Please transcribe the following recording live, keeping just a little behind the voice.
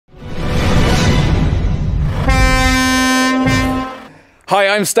Hi,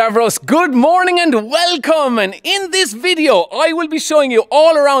 I'm Stavros. Good morning and welcome. And in this video, I will be showing you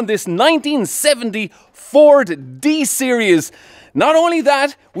all around this 1970 Ford D-Series. Not only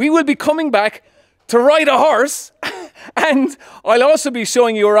that, we will be coming back to ride a horse. And I'll also be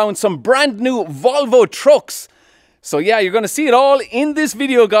showing you around some brand new Volvo trucks. So yeah, you're going to see it all in this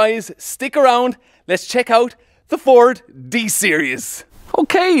video, guys. Stick around. Let's check out the Ford D-Series.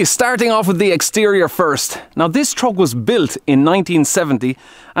 Okay, starting off with the exterior first. Now this truck was built in 1970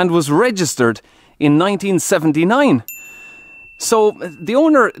 and was registered in 1979. So the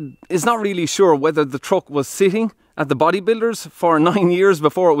owner is not really sure whether the truck was sitting at the bodybuilders for 9 years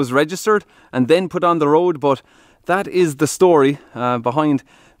before it was registered and then put on the road, but that is the story behind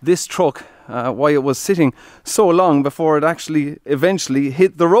this truck, why it was sitting so long before it actually eventually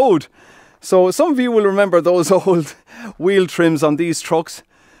hit the road. So some of you will remember those old wheel trims on these trucks,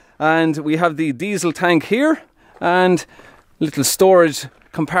 and we have the diesel tank here and little storage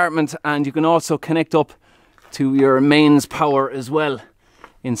compartment, and you can also connect up to your mains power as well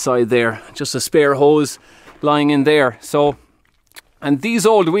inside there. Just a spare hose lying in there. So, and these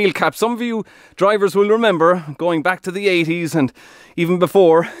old wheel caps, some of you drivers will remember going back to the 80s and even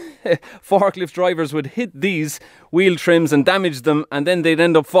before, forklift drivers would hit these wheel trims and damage them, and then they'd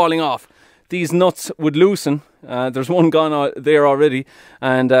end up falling off. These nuts would loosen. There's one gone there already,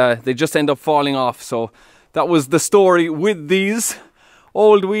 and they just end up falling off. So that was the story with these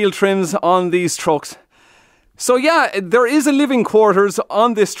old wheel trims on these trucks. So yeah, there is a living quarters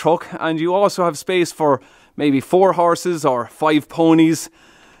on this truck, and you also have space for maybe 4 horses or 5 ponies.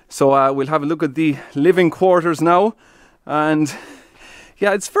 So we'll have a look at the living quarters now. And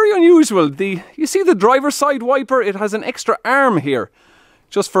yeah, it's very unusual. You see the driver's side wiper? It has an extra arm here,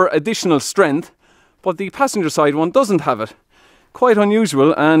 just for additional strength, but the passenger side one doesn't have it. Quite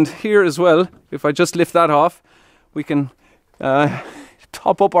unusual. And here as well, if I just lift that off, we can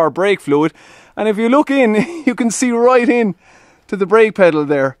top up our brake fluid, and if you look in, you can see right in to the brake pedal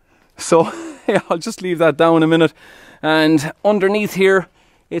there. So yeah, I'll just leave that down a minute. And underneath here,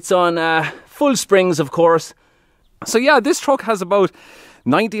 it's on full springs, of course. So yeah, this truck has about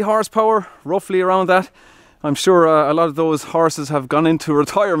 90 horsepower, roughly around that. I'm sure a lot of those horses have gone into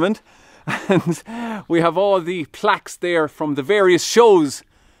retirement, and we have all the plaques there from the various shows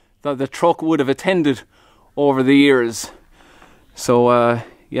that the truck would have attended over the years. So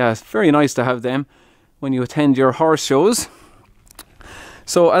yeah, it's very nice to have them when you attend your horse shows.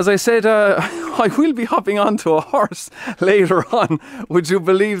 So as I said, I will be hopping onto a horse later on. Would you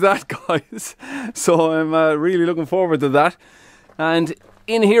believe that, guys? So I'm really looking forward to that. And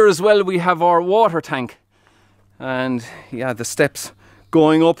in here as well, we have our water tank. And yeah, the steps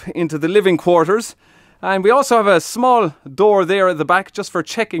going up into the living quarters. And we also have a small door there at the back just for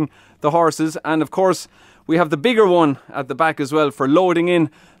checking the horses. And of course, we have the bigger one at the back as well for loading in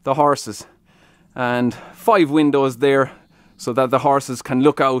the horses. And 5 windows there so that the horses can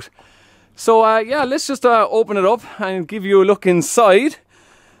look out. So yeah, let's just open it up and give you a look inside.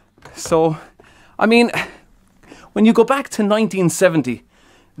 So, I mean, when you go back to 1970,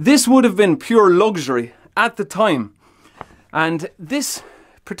 this would have been pure luxury at the time, and this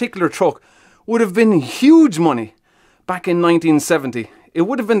particular truck would have been huge money back in 1970. It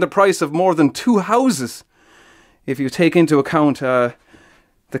would have been the price of more than 2 houses if you take into account the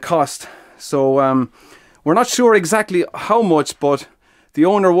cost. So we're not sure exactly how much, but the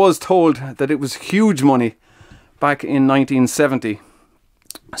owner was told that it was huge money back in 1970.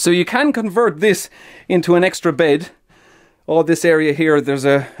 So you can convert this into an extra bed. All this area here, there's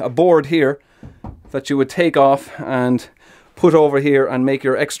a board here that you would take off and put over here and make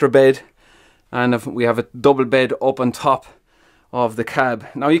your extra bed. And if we have a double bed up on top of the cab.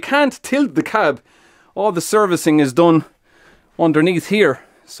 Now you can't tilt the cab. All the servicing is done underneath here.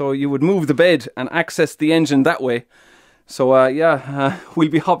 So you would move the bed and access the engine that way. So yeah, we'll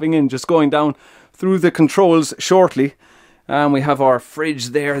be hopping in, just going down through the controls shortly. And we have our fridge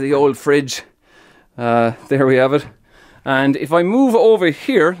there, the old fridge. There we have it. And if I move over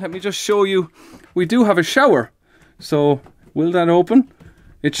here, let me just show you, we do have a shower. So will that open?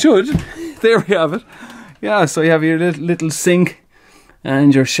 It should. There we have it. Yeah, so you have your little sink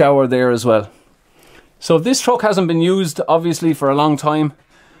and your shower there as well. So this truck hasn't been used obviously for a long time.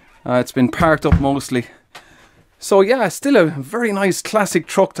 It's been parked up mostly. So yeah, still a very nice classic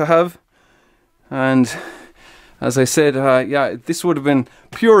truck to have. And as I said, yeah, this would have been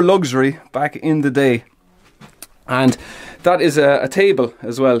pure luxury back in the day. And that is a table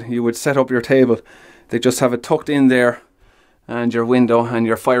as well. You would set up your table. They just have it tucked in there, and your window and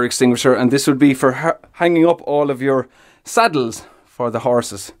your fire extinguisher. And this would be for hanging up all of your saddles for the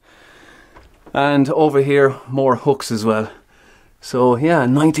horses. And over here, more hooks as well. So yeah,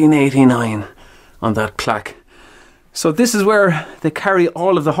 1989 on that plaque. So this is where they carry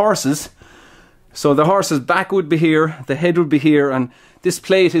all of the horses. So the horse's back would be here, the head would be here, and this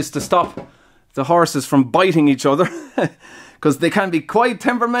plate is to stop the horses from biting each other, because they can be quite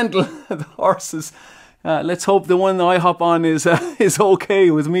temperamental, the horses. Let's hope the one that I hop on is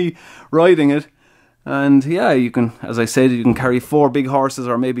okay with me riding it. And yeah, you can, as I said, you can carry 4 big horses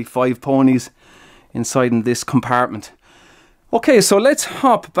or maybe 5 ponies inside in this compartment. Okay, so let's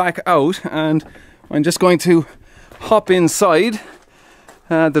hop back out, and I'm just going to hop inside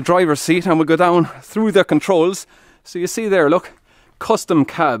the driver's seat, and we'll go down through the controls. So you see there, look, custom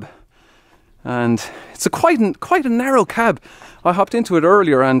cab, and it's quite a narrow cab. I hopped into it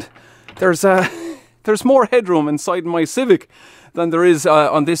earlier, and there's more headroom inside my Civic than there is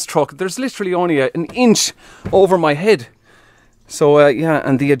on this truck. There's literally only an inch over my head. So yeah,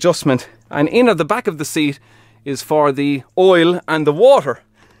 and the adjustment, and in at the back of the seat is for the oil and the water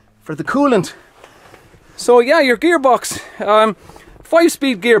for the coolant. So yeah, your gearbox,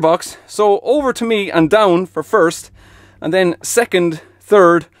 5-speed gearbox, so over to me and down for first, and then second,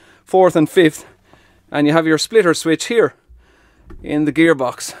 third, fourth and fifth, and you have your splitter switch here in the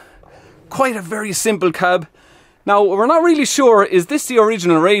gearbox. Quite a very simple cab. Now, we're not really sure, is this the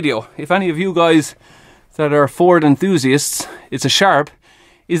original radio? If any of you guys that are Ford enthusiasts, it's a Sharp.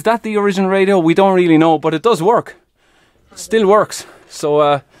 Is that the original radio? We don't really know, but it does work. It still works.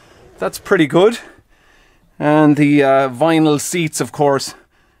 So that's pretty good. And the vinyl seats, of course,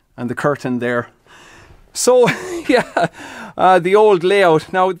 and the curtain there. So yeah, the old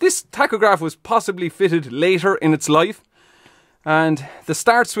layout. Now, this tachograph was possibly fitted later in its life. And the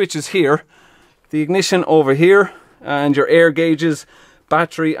start switch is here. The ignition over here, and your air gauges,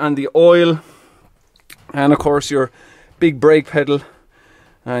 battery and the oil, and of course your big brake pedal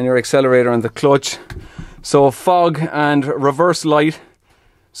and your accelerator and the clutch. So fog and reverse light.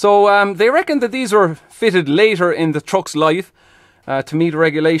 So they reckon that these were fitted later in the truck's life to meet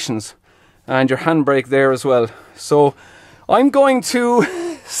regulations, and your handbrake there as well. So I'm going to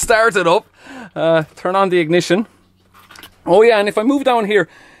start it up, turn on the ignition. Oh yeah, and if I move down here,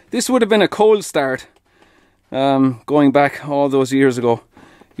 this would have been a cold start, going back all those years ago.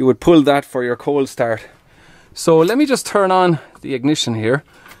 You would pull that for your cold start. So let me just turn on the ignition here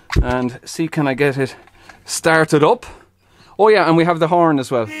and see, can I get it started up? Oh yeah, and we have the horn as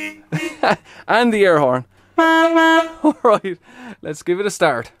well. And the air horn. Alright, let's give it a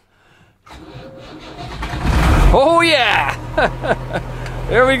start. Oh yeah!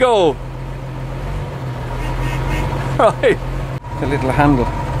 There we go. Right, the little handle.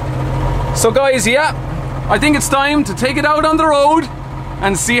 So guys, yeah, I think it's time to take it out on the road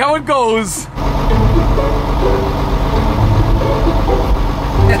and see how it goes.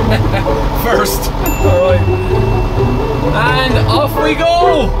 First. Alright. And off we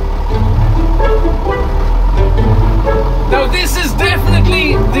go. Now this is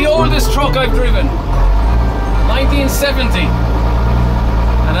definitely the oldest truck I've driven. 1970.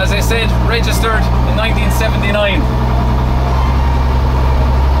 And as I said, registered in 1979.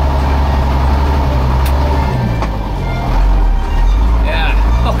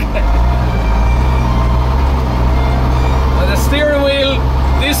 Okay. The steering wheel,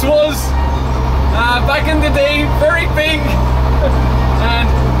 this was back in the day very big, and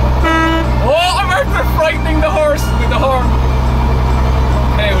oh, I'm after frightening the horse with the horn.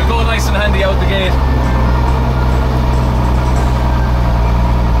 Okay, we'll go nice and handy out the gate.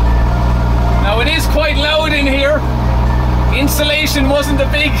 Now it is quite loud in here. Insulation wasn't a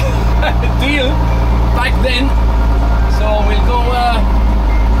big deal back then, so we'll go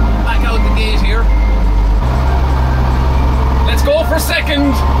back out the gate here. Let's go for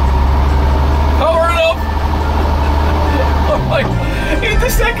second. Power it up. Alright, into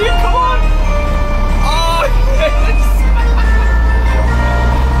second, come on. Oh yes.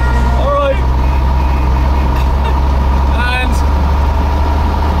 Alright. And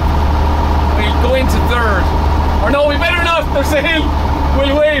we'll go into third. Or no, we better not, there's a hill.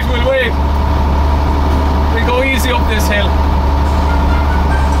 We'll wait, we'll wait. We'll go easy up this hill.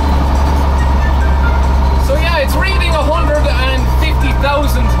 So yeah, it's reading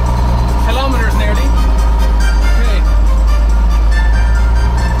 150,000 kilometers nearly. Okay.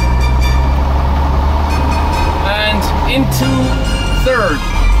 And into third.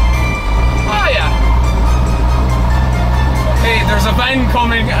 Ah yeah. Okay, there's a van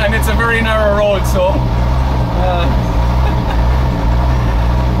coming and it's a very narrow road, so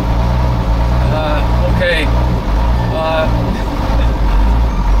okay.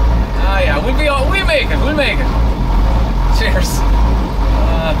 Yeah, we'll make it, we'll make it. Cheers.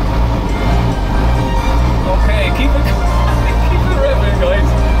 Okay, keep it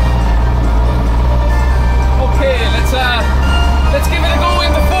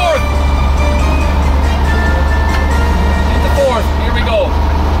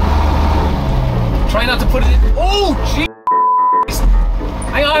Try not to put it in. Oh, jeez.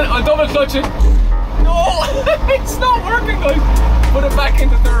 Hang on, I'll double clutch it. No, it's not working, guys. Put it back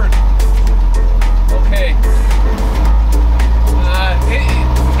into third. Okay.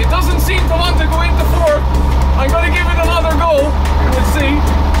 It doesn't seem to want to go into fourth. I'm going to give it another go. Let's see.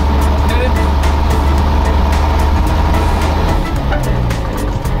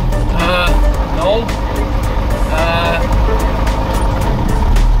 No.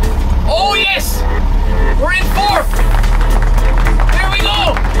 Oh yes! We're in fourth! There we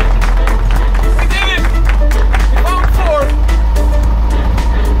go! We did it! We found fourth!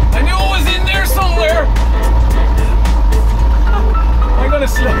 I knew it was in there somewhere! I'm gonna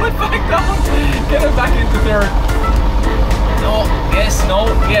slow it back down, get it back into third. No, yes, no,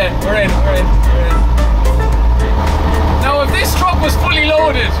 yeah, we're in. Now if this truck was fully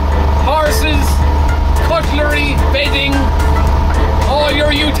loaded, horses, cutlery, bedding, all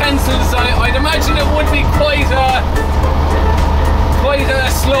your utensils, I'd imagine it would be quite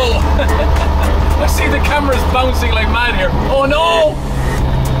slow. I see the cameras bouncing like mad here. Oh no!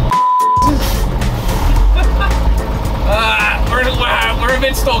 We're a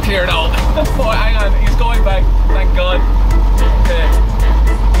bit stuck here now. Oh, hang on, he's going back, thank God. Okay.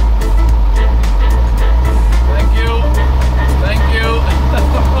 Thank you.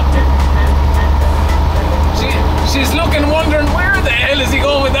 She's looking, wondering where the hell is he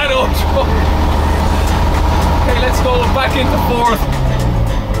going with that old truck. Okay, let's go back into fourth.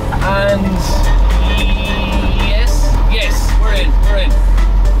 And yes, we're in.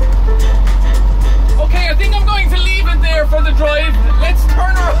 Okay, I think I'm going to leave it there for the drive. Let's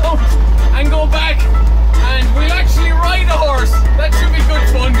turn around and go back, and we'll actually ride a horse. That should be good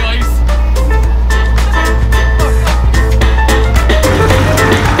fun, guys.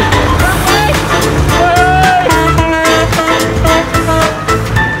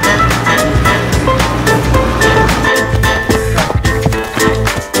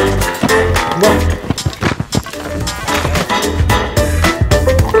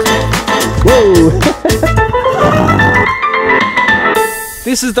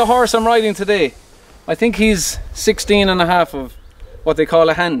 This is the horse I'm riding today. I think he's 16 and a half of what they call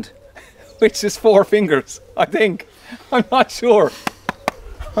a hand, which is 4 fingers, I think. I'm not sure.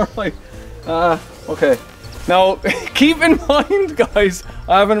 Alright, okay. Now, keep in mind, guys,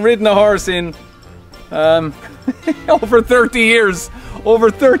 I haven't ridden a horse in over 30 years.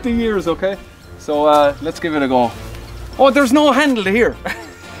 Over 30 years, okay? So let's give it a go. Oh, there's no handle here.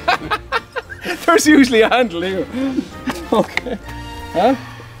 There's usually a handle here. Okay. Huh?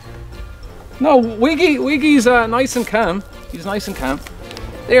 No, Wiggy's nice and calm. He's nice and calm.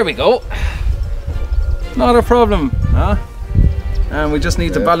 There we go. Not a problem. Huh? And we just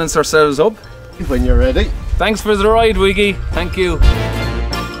need to balance ourselves up. When you're ready. Thanks for the ride, Wiggy. Thank you.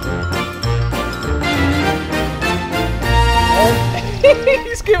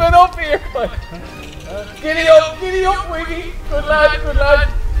 He's giving up here. Giddy up, Wiggy. Good lad.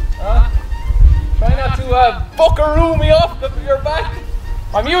 Try not to buckaroo me off your back.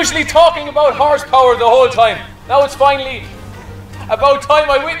 I'm usually talking about horsepower the whole time. Now it's finally about time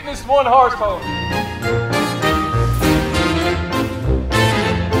I witnessed 1 horsepower.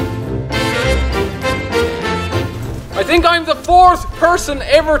 I think I'm the 4th person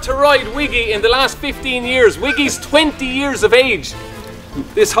ever to ride Wiggy in the last 15 years. Wiggy's 20 years of age.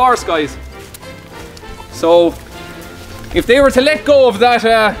 This horse, guys. So, if they were to let go of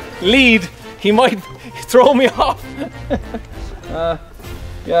that lead, he might throw me off.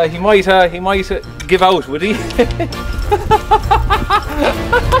 Yeah, he might give out, would he?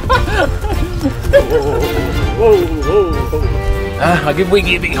 Whoa. I'll give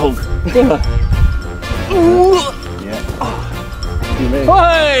Wiggy a big hug.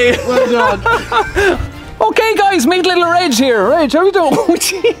 Hi! Well done. Okay, guys, meet little Reg here. Reg, how you doing?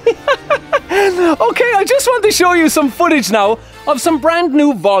 Okay, I just want to show you some footage now of some brand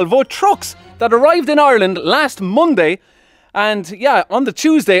new Volvo trucks that arrived in Ireland last Monday. And yeah, on the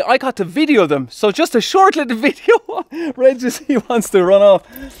Tuesday, I got to video them. So just a short little video. Reg, he wants to run off.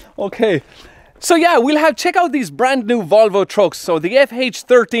 Okay. So yeah, check out these brand new Volvo trucks. So the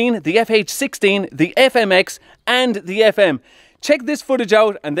FH13, the FH16, the FMX, and the FM. Check this footage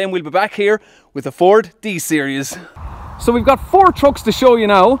out, and then we'll be back here with the Ford D-Series. So we've got 4 trucks to show you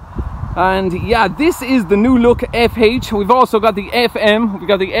now. And yeah, this is the new look FH. We've also got the FM, we've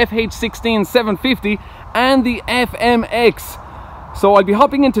got the FH16 750 and the FMX. So I'll be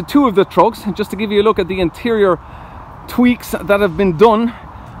hopping into 2 of the trucks just to give you a look at the interior tweaks that have been done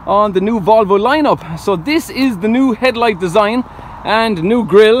on the new Volvo lineup. So this is the new headlight design and new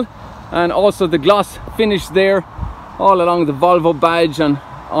grille, and also the gloss finish there all along the Volvo badge and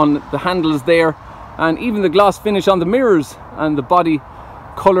on the handles there. and even the gloss finish on the mirrors and the body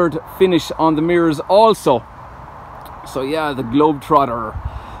colored finish on the mirrors also. So yeah, the Globetrotter.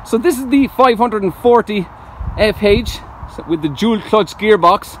 So this is the 540 FH with the dual clutch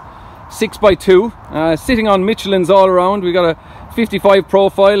gearbox, 6x2, sitting on Michelin's all around. We got a 55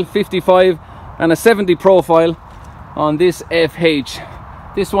 profile, 55 and a 70 profile on this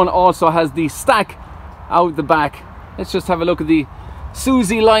FH. This one also has the stack out the back. Let's just have a look at the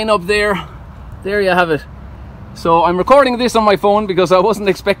Susie line up there. There you have it. So I'm recording this on my phone because I wasn't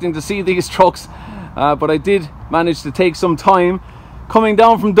expecting to see these trucks, but I did manage to take some time coming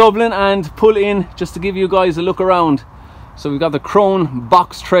down from Dublin and pull in just to give you guys a look around. So we've got the Crone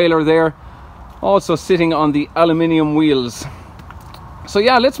box trailer there, also sitting on the aluminium wheels. So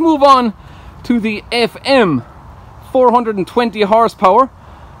yeah, let's move on to the FM, 420 horsepower.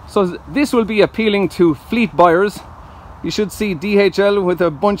 So this will be appealing to fleet buyers. You should see DHL with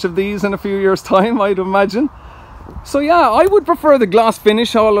a bunch of these in a few years' time, I'd imagine. So yeah, I would prefer the gloss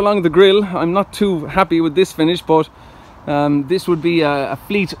finish all along the grille. I'm not too happy with this finish, but this would be a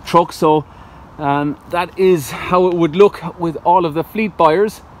fleet truck, so that is how it would look with all of the fleet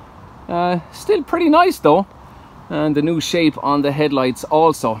buyers. Still pretty nice though, and the new shape on the headlights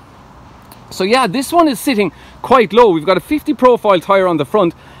also. So yeah, this one is sitting quite low. We've got a 50 profile tire on the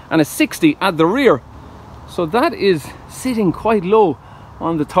front and a 60 at the rear. So that is sitting quite low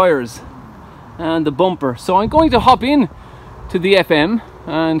on the tires and the bumper. So I'm going to hop in to the FM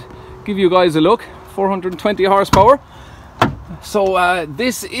and give you guys a look. 420 horsepower. So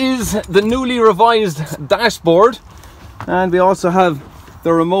this is the newly revised dashboard, and we also have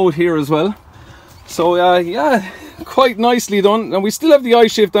the remote here as well. So yeah, quite nicely done. And we still have the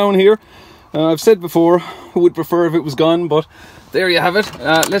I-shift down here. I've said before I would prefer if it was gone, but there you have it.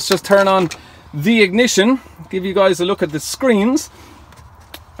 Let's just turn on the ignition, give you guys a look at the screens.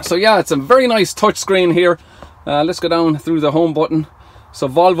 So yeah, it's a very nice touch screen here. Let's go down through the home button. So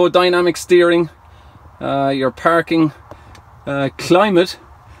Volvo dynamic steering, your parking climate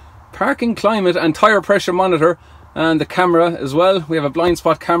and tire pressure monitor, and the camera as well. We have a blind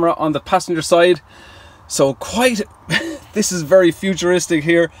spot camera on the passenger side. So quite this is very futuristic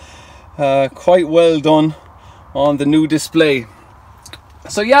here. Quite well done on the new display.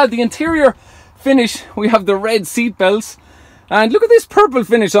 So yeah, the interior finish, we have the red seat belts, and look at this purple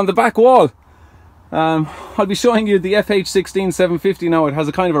finish on the back wall. I'll be showing you the FH16 750 now. It has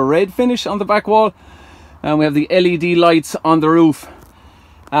a kind of a red finish on the back wall, and we have the LED lights on the roof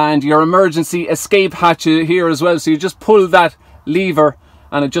and your emergency escape hatch here as well. So you just pull that lever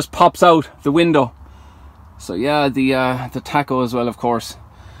and it just pops out the window. So yeah, the tacho as well, of course.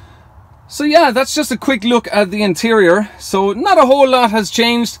 So yeah, that's just a quick look at the interior. So not a whole lot has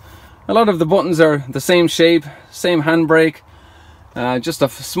changed. A lot of the buttons are the same shape, same handbrake, just a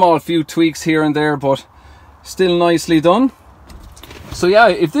small few tweaks here and there, but still nicely done. So yeah,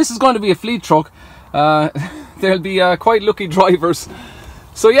 if this is going to be a fleet truck, there'll be quite lucky drivers.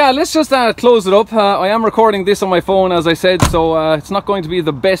 So yeah, let's just close it up. I am recording this on my phone, as I said, so it's not going to be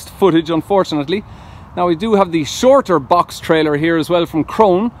the best footage, unfortunately. Now we do have the shorter box trailer here as well from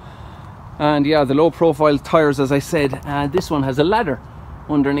Crone. And yeah, the low profile tires, as I said. This one has a ladder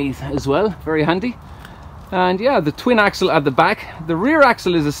underneath as well, very handy. And yeah, the twin axle at the back. The rear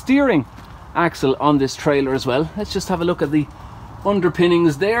axle is a steering axle on this trailer as well. Let's just have a look at the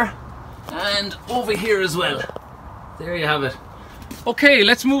underpinnings there and over here as well. There you have it. Okay,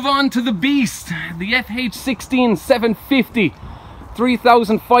 let's move on to the beast, the FH16 750,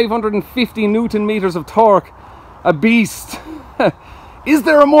 3,550 Newton meters of torque. A beast. Is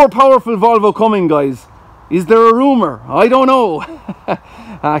there a more powerful Volvo coming, guys? Is there a rumor? I don't know.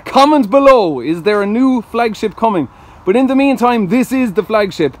 Comment below, is there a new flagship coming? But in the meantime, this is the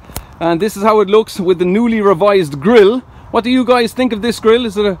flagship, and this is how it looks with the newly revised grille. What do you guys think of this grille?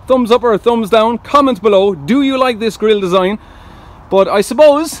 Is it a thumbs up or a thumbs down? Comment below. Do you like this grille design? But I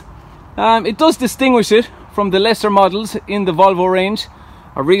suppose it does distinguish it from the lesser models in the Volvo range.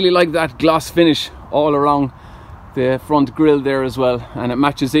 I really like that gloss finish all around the front grille there as well, and it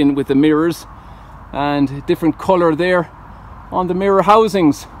matches in with the mirrors and different color there on the mirror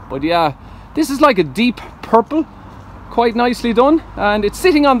housings. But yeah, this is like a deep purple, quite nicely done, and it's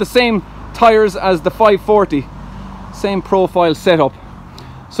sitting on the same tires as the 540, same profile setup.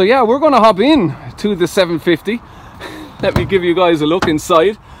 So yeah, we're going to hop in to the 750. Let me give you guys a look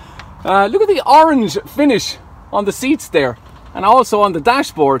inside. Look at the orange finish on the seats there, and also on the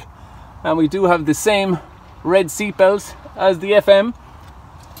dashboard, and we do have the same red seat belts as the FM.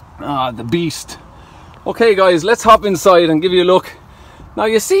 The beast. Okay guys, let's hop inside and give you a look. Now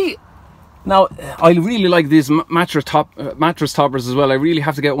you see, now I really like these mattress toppers as well. I really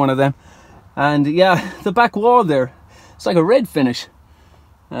have to get one of them. And yeah, the back wall there, it's like a red finish.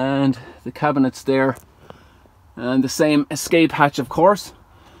 And the cabinets there. And the same escape hatch, of course.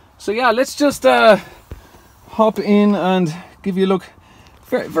 So yeah, let's just hop in and give you a look.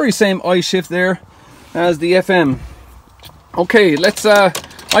 Very same eye shift there as the FM. Okay, let's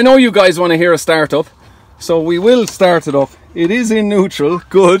I know you guys want to hear a start up, so we will start it up. It is in neutral,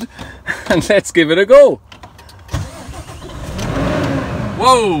 good. And let's give it a go.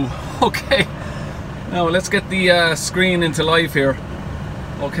 Whoa, okay. Now let's get the screen into life here.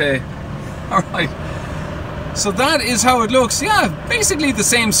 Okay, all right. So that is how it looks. Yeah, basically the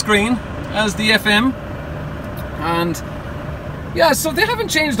same screen as the FM. And yeah, so they haven't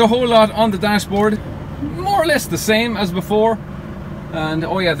changed a whole lot on the dashboard. More or less the same as before. And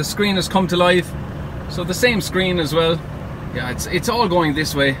oh yeah, the screen has come to life. So the same screen as well. Yeah, it's all going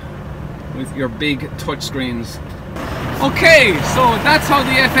this way with your big touch screens. Okay, so that's how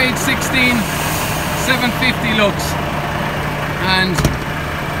the F816 750 looks. And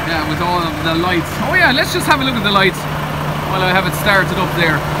yeah, with all of the lights. Oh yeah, let's just have a look at the lights while I have it started up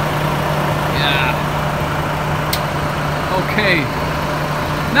there. Yeah. Okay.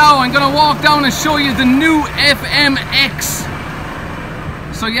 Now I'm gonna walk down and show you the new FMX.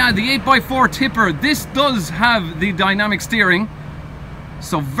 So yeah, the 8x4 tipper. This does have the dynamic steering.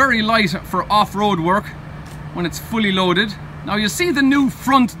 So very light for off-road work when it's fully loaded. Now you see the new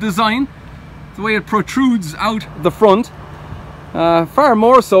front design, the way it protrudes out the front. Far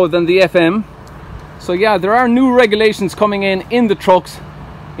more so than the FM. So yeah, there are new regulations coming in the trucks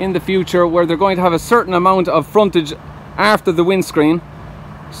in the future where they're going to have a certain amount of frontage after the windscreen.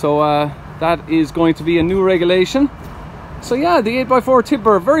 So that is going to be a new regulation. So yeah, the 8x4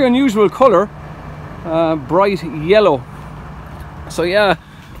 tipper, very unusual color, bright yellow. So yeah,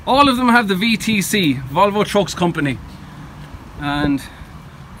 all of them have the VTC, Volvo Trucks company, and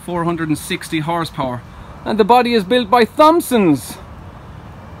 460 horsepower. And the body is built by Thompson's.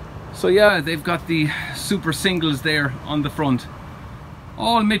 So yeah, they've got the super singles there on the front.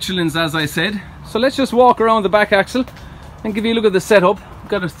 All Michelin's, as I said. So let's just walk around the back axle and give you a look at the setup. We've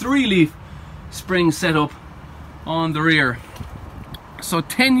got a 3-leaf spring setup on the rear. So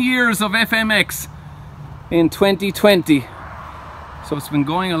 10 years of FMX in 2020. So it's been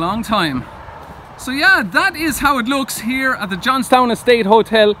going a long time. So yeah, that is how it looks here at the Johnstown Estate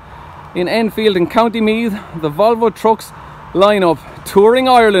Hotel in Enfield in County Meath. The Volvo Trucks lineup touring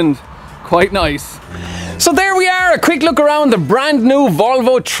Ireland. Quite nice. So there we are, a quick look around the brand new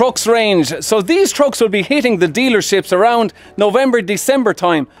Volvo Trucks range. So these trucks will be hitting the dealerships around November, December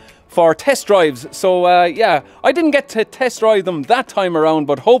time for test drives. So yeah, I didn't get to test drive them that time around,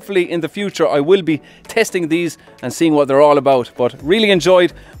 but hopefully in the future I will be testing these and seeing what they're all about. But really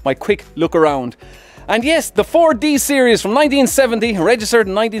enjoyed my quick look around. And yes, the Ford D series from 1970, registered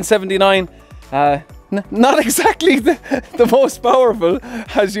in 1979. Not exactly the most powerful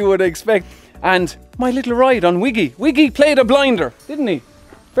as you would expect. And my little ride on Wiggy. Wiggy played a blinder, didn't he?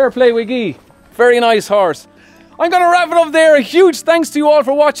 Fair play, Wiggy. Very nice horse. I'm going to wrap it up there. A huge thanks to you all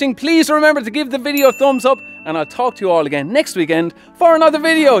for watching. Please remember to give the video a thumbs up, and I'll talk to you all again next weekend for another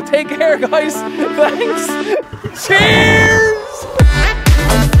video. Take care, guys. Thanks. Cheers!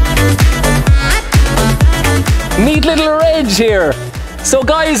 Neat little Reg here. So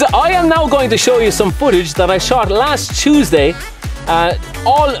guys, I am now going to show you some footage that I shot last Tuesday.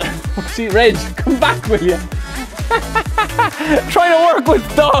 See, Reg, come back, will you? Trying to work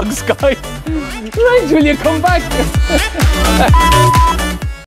with dogs, guys. Reg, will you come back?